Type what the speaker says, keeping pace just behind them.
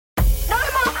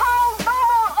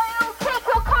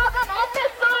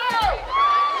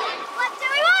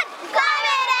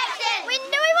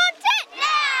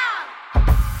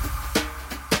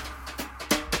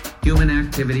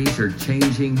activities are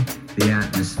changing the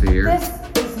atmosphere.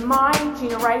 This is my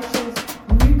generation's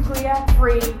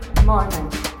nuclear-free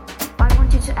moment. I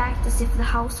wanted to act as if the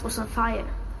house was on fire.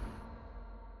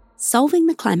 Solving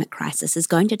the climate crisis is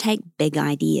going to take big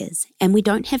ideas, and we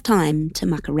don't have time to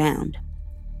muck around.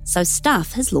 So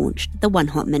Stuff has launched the One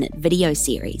Hot Minute video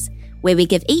series, where we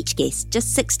give each guest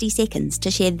just 60 seconds to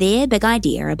share their big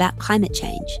idea about climate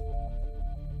change.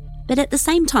 But at the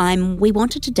same time, we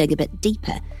wanted to dig a bit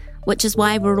deeper, which is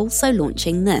why we're also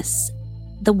launching this,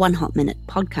 the One Hot Minute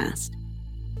podcast.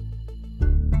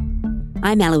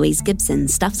 I'm Eloise Gibson,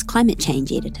 Stuff's climate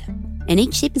change editor. In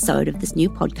each episode of this new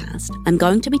podcast, I'm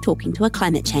going to be talking to a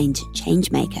climate change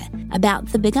changemaker about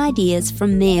the big ideas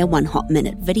from their One Hot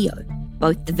Minute video.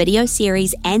 Both the video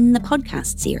series and the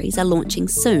podcast series are launching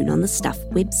soon on the Stuff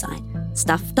website,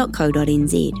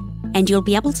 stuff.co.nz, and you'll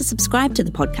be able to subscribe to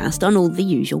the podcast on all the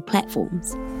usual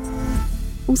platforms.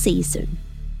 We'll see you soon.